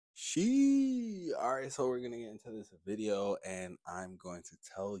Alright, so we're gonna get into this video and I'm going to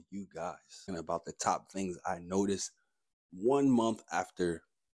tell you guys about the top things I noticed 1 month after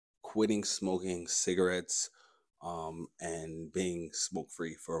quitting smoking cigarettes and being smoke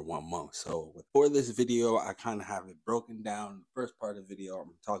free for 1 month. So for this video, I kind of have it broken down. The first part of the video, I'm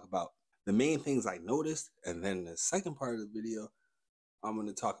gonna talk about the main things I noticed, and then the second part of the video, I'm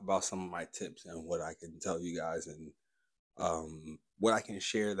gonna talk about some of my tips and what I can tell you guys and what I can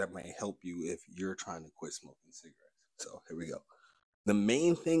share that might help you if you're trying to quit smoking cigarettes. So here we go. The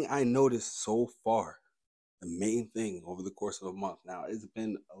main thing I noticed so far, the main thing over the course of a month. Now it's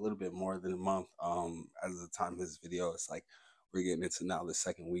been a little bit more than a month. As the time of this video, it's like we're getting into now the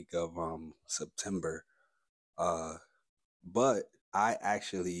second week of September. Uh, but I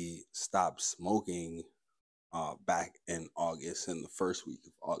actually stopped smoking back in August, in the first week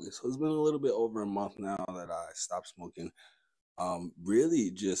of August. So it's been a little bit over a month now that I stopped smoking. Really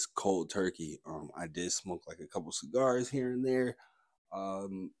just cold turkey. I did smoke like a couple cigars here and there.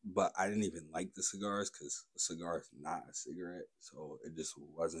 But I didn't even like the cigars because a cigar is not a cigarette, so it just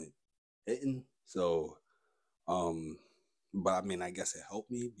wasn't hitting. So, um, but I mean, I guess it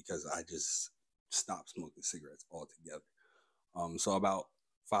helped me because I just stopped smoking cigarettes altogether. So about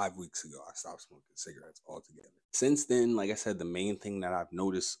 5 weeks ago, I stopped smoking cigarettes altogether. Since then, like I said, the main thing that I've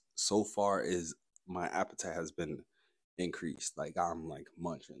noticed so far is my appetite has been increased. Like I'm like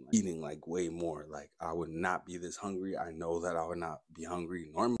munching, like eating like way more. Like I would not be this hungry. I know that I would not be hungry.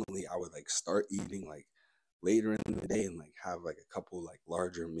 Normally I would like start eating like later in the day and like have like a couple like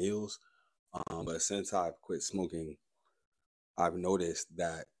larger meals. But since I've quit smoking, I've noticed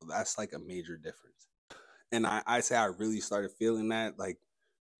that that's like a major difference. And I say I really started feeling that like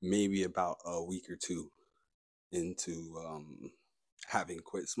maybe about a week or two into having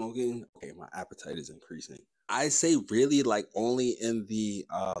quit smoking. Okay, my appetite is increasing. I say really like only in the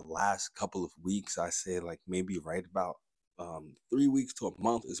last couple of weeks. I say like maybe right about 3 weeks to a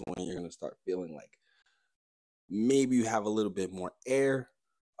month is when you're gonna start feeling like maybe you have a little bit more air.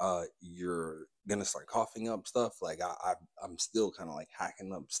 You're gonna start coughing up stuff. Like I'm still kind of like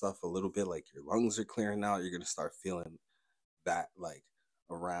hacking up stuff a little bit. Like your lungs are clearing out. You're gonna start feeling that like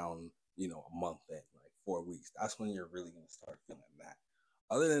around a month in, like 4 weeks. That's when you're really gonna start feeling that.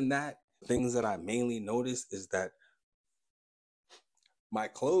 Other than that, things that I mainly notice is that my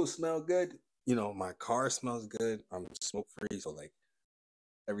clothes smell good. My car smells good. I'm smoke free, so like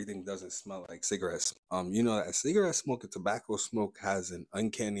everything doesn't smell like cigarettes. That cigarette smoke and tobacco smoke has an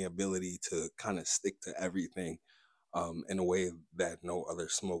uncanny ability to kind of stick to everything, in a way that no other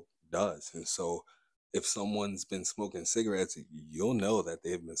smoke does. And so, if someone's been smoking cigarettes, you'll know that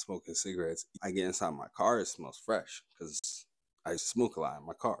they've been smoking cigarettes. I get inside my car, it smells fresh because I smoke a lot in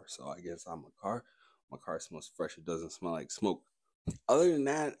my car. So I get inside my car smells fresh. It doesn't smell like smoke. Other than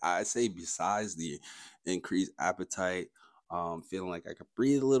that, I say besides the increased appetite, feeling like I could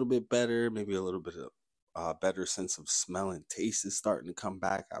breathe a little bit better, maybe a little bit of better sense of smell and taste is starting to come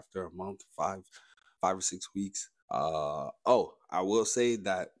back after a month, 5 or 6 weeks. Oh, I will say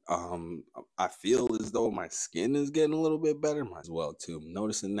that I feel as though my skin is getting a little bit better as well too. I'm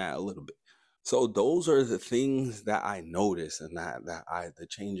noticing that a little bit. So those are the things that I notice, and the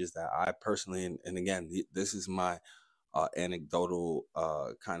changes that I personally, and again, this is my anecdotal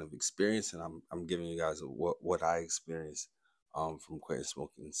kind of experience, and I'm giving you guys what I experienced from quitting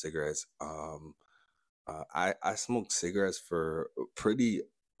smoking cigarettes. I smoked cigarettes for pretty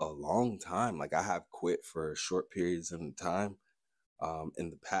a long time. Like I have quit for short periods of time in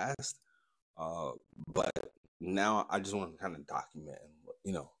the past, uh, but now I just want to kind of document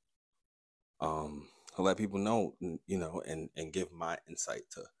and um, let people know, and give my insight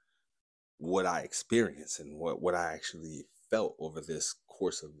to what I experienced and what I actually felt over this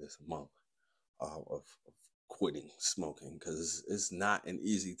course of this month of quitting smoking, because it's not an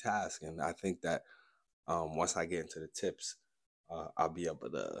easy task. And I think that once I get into the tips, I'll be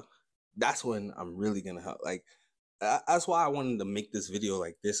able to. That's when I'm really gonna help. Like that's why I wanted to make this video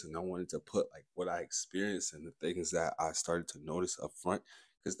like this, and I wanted to put like what I experienced and the things that I started to notice up front,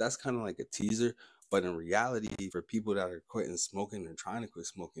 because that's kind of like a teaser. But in reality, for people that are quitting smoking and trying to quit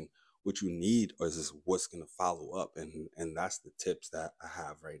smoking, what you need is what's gonna follow up, and that's the tips that I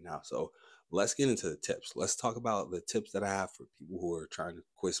have right now. So let's get into the tips. Let's talk about the tips that I have for people who are trying to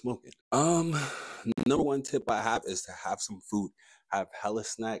quit smoking. Number one tip I have is to have some food, have hella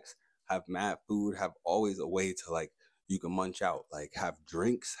snacks, have mad food, have always a way to like you can munch out, like have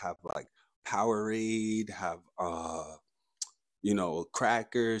drinks, have like Powerade, have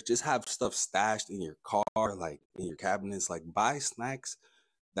crackers, just have stuff stashed in your car, like in your cabinets, like buy snacks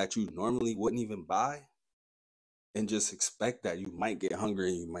that you normally wouldn't even buy and just expect that you might get hungry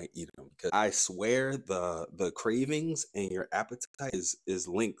and you might eat them, because I swear the cravings and your appetite is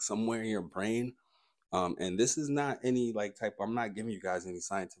linked somewhere in your brain. And this is not any like type, I'm not giving you guys any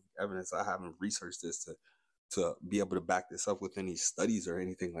scientific evidence. I haven't researched this to be able to back this up with any studies or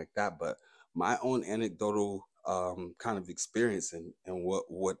anything like that. But my own anecdotal kind of experience, and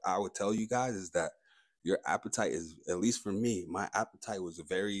what I would tell you guys is that your appetite is, at least for me, my appetite was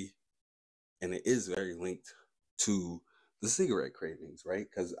very, and it is very linked to the cigarette cravings, right?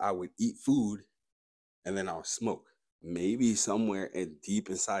 Because I would eat food and then I'll smoke. Maybe somewhere in deep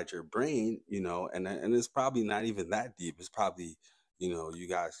inside your brain, and it's probably not even that deep. It's probably, you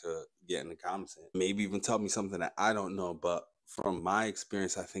guys could get in the comments and maybe even tell me something that I don't know. But from my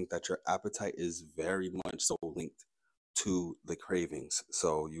experience, I think that your appetite is very much so linked to the cravings.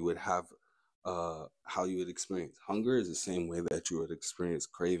 So you would have how you would experience hunger is the same way that you would experience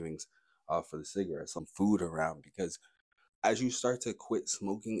cravings for the cigarette, some food around, because as you start to quit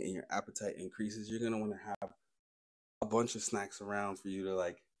smoking and your appetite increases, you're going to want to have a bunch of snacks around for you to,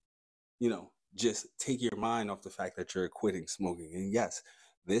 like, just take your mind off the fact that you're quitting smoking. And yes,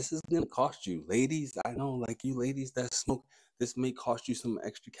 this is going to cost you. Ladies, I know, like you ladies that smoke, this may cost you some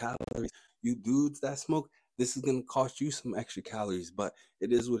extra calories. You dudes that smoke, this is going to cost you some extra calories, but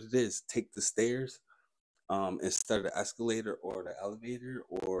it is what it is. Take the stairs instead of the escalator or the elevator,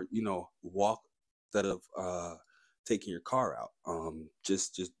 or walk instead of taking your car out.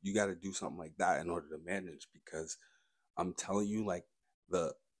 Just you got to do something like that in order to manage, because I'm telling you, like,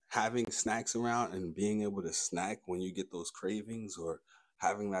 the having snacks around and being able to snack when you get those cravings, or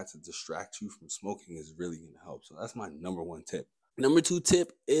having that to distract you from smoking, is really going to help. So that's my number one tip. Number two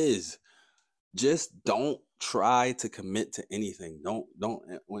tip is just don't try to commit to anything. Don't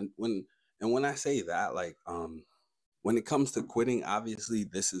when I say that, like, when it comes to quitting, obviously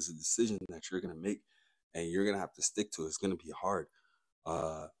this is a decision that you're gonna make and you're gonna have to stick to. It's gonna be hard.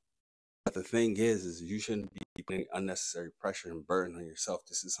 Uh, but the thing is you shouldn't be putting unnecessary pressure and burden on yourself.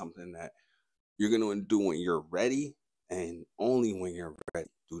 This is something that you're gonna do when you're ready, and only when you're ready.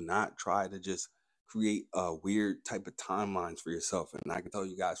 Do not try to just create a weird type of timelines for yourself. And I can tell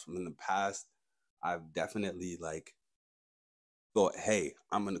you guys from in the past, I've definitely, like, thought, hey,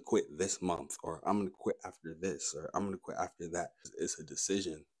 I'm gonna quit this month, or I'm gonna quit after this, or I'm gonna quit after that. It's a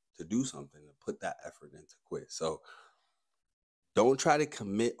decision to do something, to put that effort in to quit. So don't try to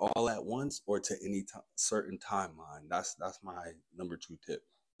commit all at once or to any certain timeline. That's my number two tip.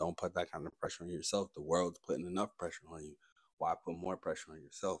 Don't put that kind of pressure on yourself. The world's putting enough pressure on you. Why put more pressure on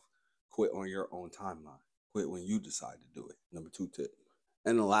yourself? Quit on your own timeline. Quit when you decide to do it. Number two tip.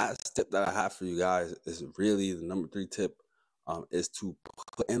 And the last tip that I have for you guys is really the number three tip, is to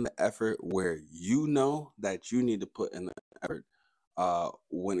put in the effort where you know that you need to put in the effort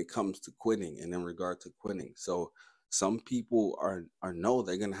when it comes to quitting and in regard to quitting. So some people are know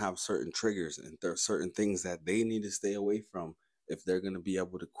they're gonna have certain triggers, and there are certain things that they need to stay away from if they're gonna be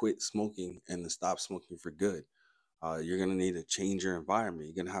able to quit smoking and to stop smoking for good. You're going to need to change your environment.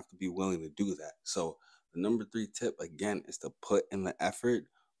 You're going to have to be willing to do that. So the number three tip, again, is to put in the effort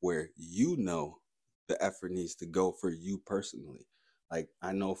where you know the effort needs to go for you personally. Like,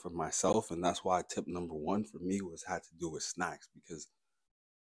 I know for myself, and that's why tip number one for me was had to do with snacks, because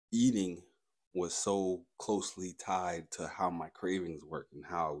eating was so closely tied to how my cravings work and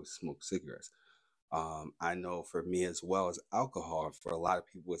how I would smoke cigarettes. I know for me as well as alcohol, for a lot of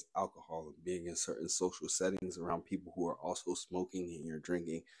people, it's alcohol and being in certain social settings around people who are also smoking and you're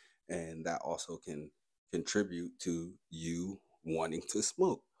drinking, and that also can contribute to you wanting to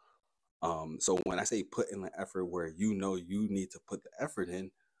smoke. So when I say put in the effort where you know you need to put the effort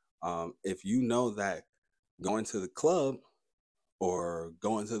in, if you know that going to the club or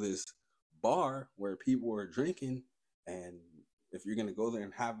going to this bar where people are drinking, and if you're gonna go there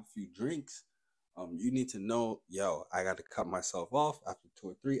and have a few drinks, you need to know, yo, I got to cut myself off after two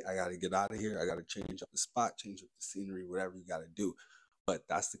or three. I got to get out of here. I got to change up the spot, change up the scenery, whatever you got to do. But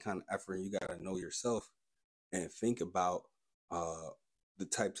that's the kind of effort you got to know yourself and think about uh, the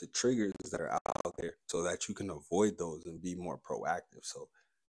types of triggers that are out there so that you can avoid those and be more proactive. So,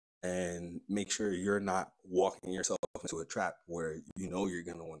 and make sure you're not walking yourself into a trap where you know you're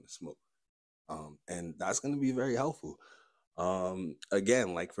going to want to smoke. And that's going to be very helpful.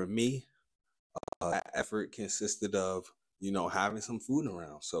 Again, like for me, that effort consisted of, having some food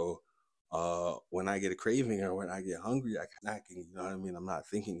around. So when I get a craving or when I get hungry, I can snacking, you know what I mean? I'm not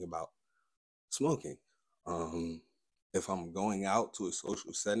thinking about smoking. Um, if I'm going out to a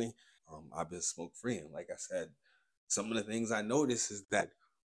social setting, I've been smoke free. And like I said, some of the things I notice is that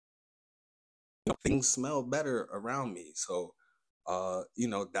things smell better around me. So you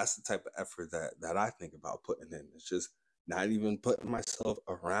know, that's the type of effort that I think about putting in. It's just not even putting myself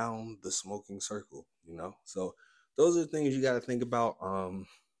around the smoking circle, you know. So those are the things you got to think about.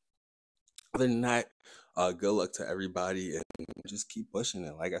 Other than that, good luck to everybody, and just keep pushing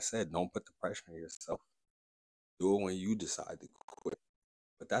it. Like I said, don't put the pressure on yourself. Do it when you decide to quit.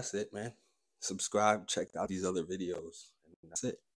 But that's it, man. Subscribe, check out these other videos, and that's it.